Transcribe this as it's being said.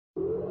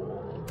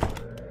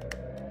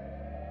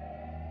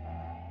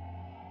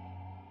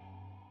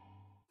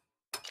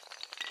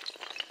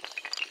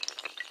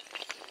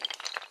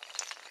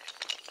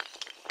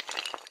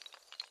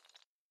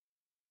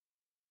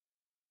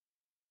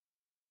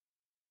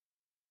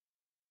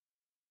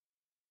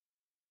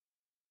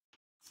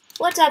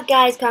What's up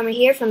guys, Karma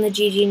here from the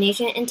GG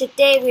Nation, and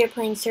today we are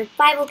playing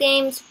survival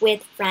games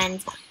with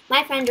friends.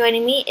 My friend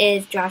joining me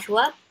is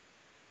Joshua,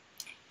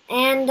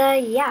 and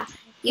yeah,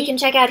 you can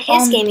check out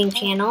his gaming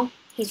channel.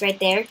 He's right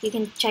there. You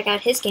can check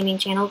out his gaming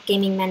channel,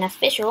 Gaming Men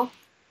Official.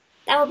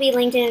 That will be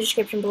linked in the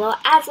description below,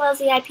 as well as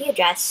the IP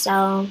address,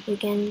 so you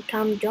can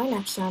come join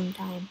us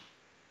sometime.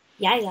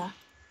 Yeah,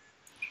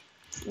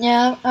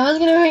 I was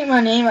gonna make my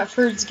name at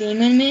first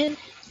Gaming Man,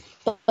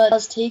 but I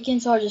was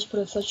taken, so I just put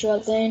official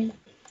at the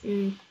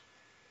end.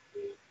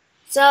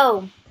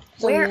 So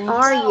where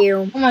are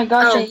you? Oh my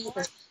gosh, I hate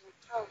this.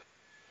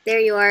 There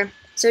you are.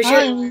 So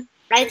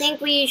I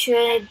think we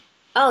should...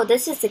 Oh,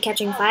 this is the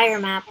Catching Fire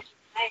map.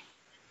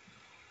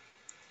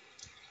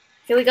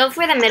 Should we go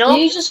for the middle?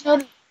 You just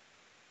know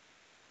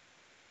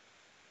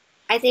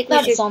I think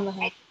we should. on the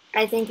head.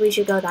 I think we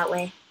should go that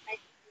way.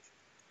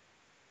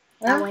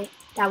 Where?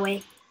 That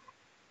way.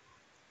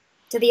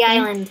 To the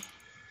island.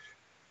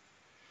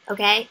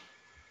 Okay.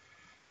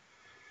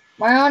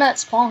 Why not at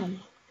spawn?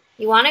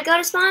 You want to go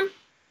to spawn?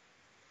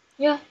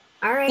 Yeah.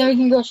 All right. Then we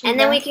can go. And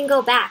then we can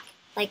go back,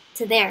 like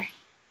to there,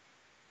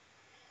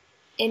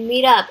 and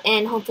meet up,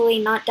 and hopefully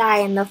not die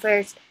in the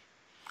first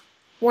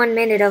 1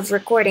 minute of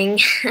recording.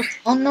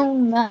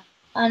 Unknown map.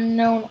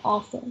 Unknown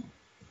author.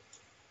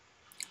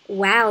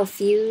 Wow,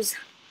 Fuse.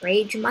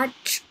 Rage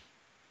much?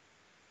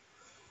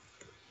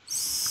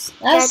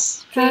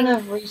 That's kind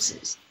of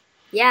racist.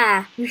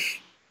 Yeah.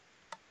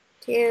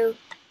 2,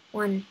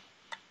 1.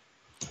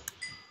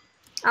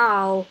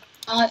 Oh.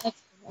 Okay.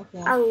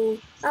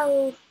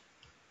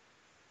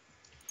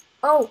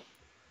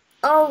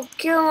 Oh,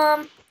 kill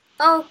him.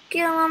 Oh,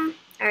 kill him.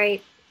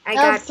 Alright, I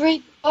got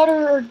 3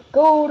 butter or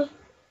gold.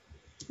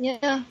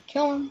 Yeah,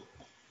 kill him.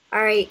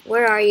 Alright,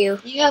 where are you?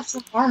 You have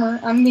some armor.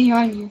 I'm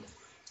behind you.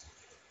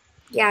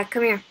 Yeah,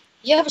 come here.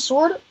 You have a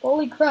sword?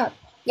 Holy crap.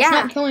 Yeah. It's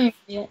not killing me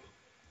yet.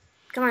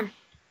 Come on.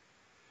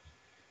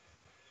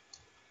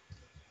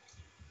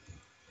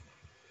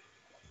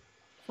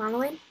 Follow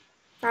me,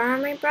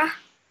 bruh.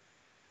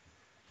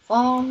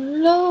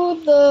 Follow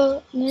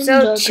the ninja.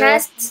 So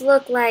chests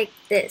look like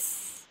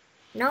this.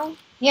 No?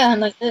 Yeah,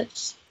 like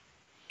this.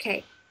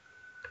 Okay.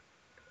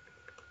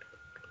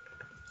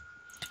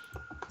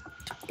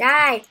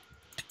 Die.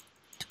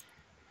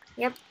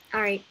 Yep.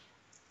 Alright.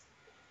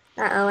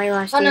 Uh-oh, I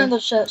lost you. Another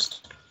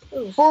chest.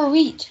 Ooh. 4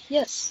 wheat.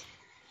 Yes.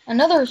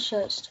 Another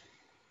chest.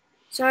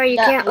 Sorry, you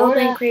can't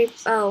open creep.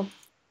 Oh.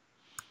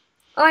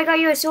 Oh, I got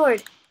you a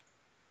sword.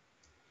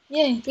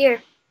 Yay.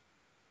 Here.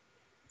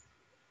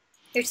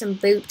 Here's some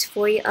boots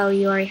for you. Oh,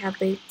 you already have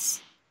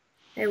boots.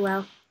 Very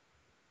well.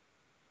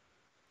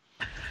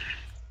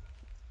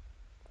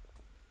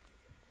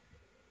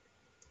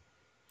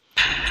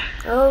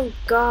 Oh,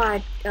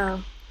 God.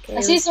 Oh. Okay.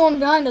 I see someone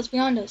behind us.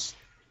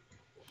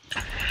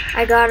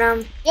 I got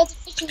him. Yeah, it's a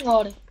fishing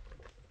rod.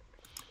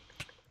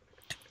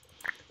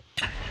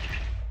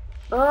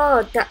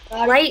 Oh, the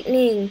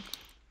lightning.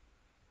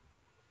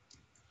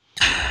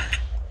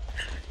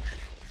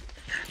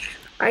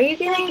 Are you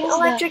getting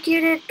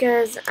electrocuted?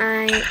 Because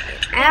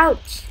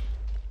ouch.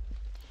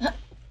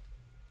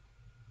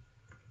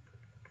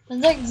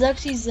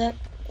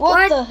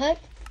 What the heck?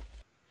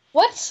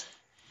 What?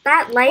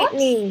 That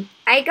lightning. What?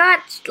 I got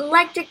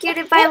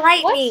electrocuted by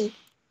lightning.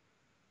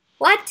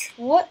 What?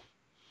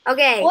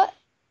 Okay. What?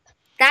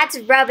 That's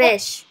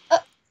rubbish.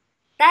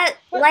 That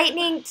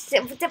lightning.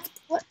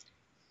 What?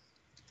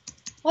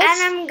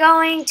 And I'm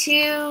going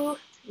to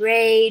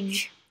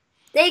rage.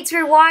 Thanks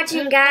for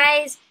watching,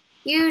 guys.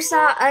 You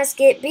saw us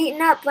get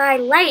beaten up by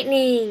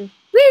lightning.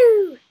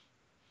 Woo!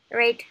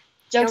 Alright.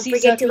 Don't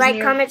forget to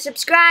like, comment,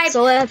 subscribe.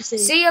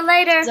 See you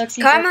later.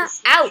 Karma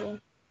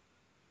out.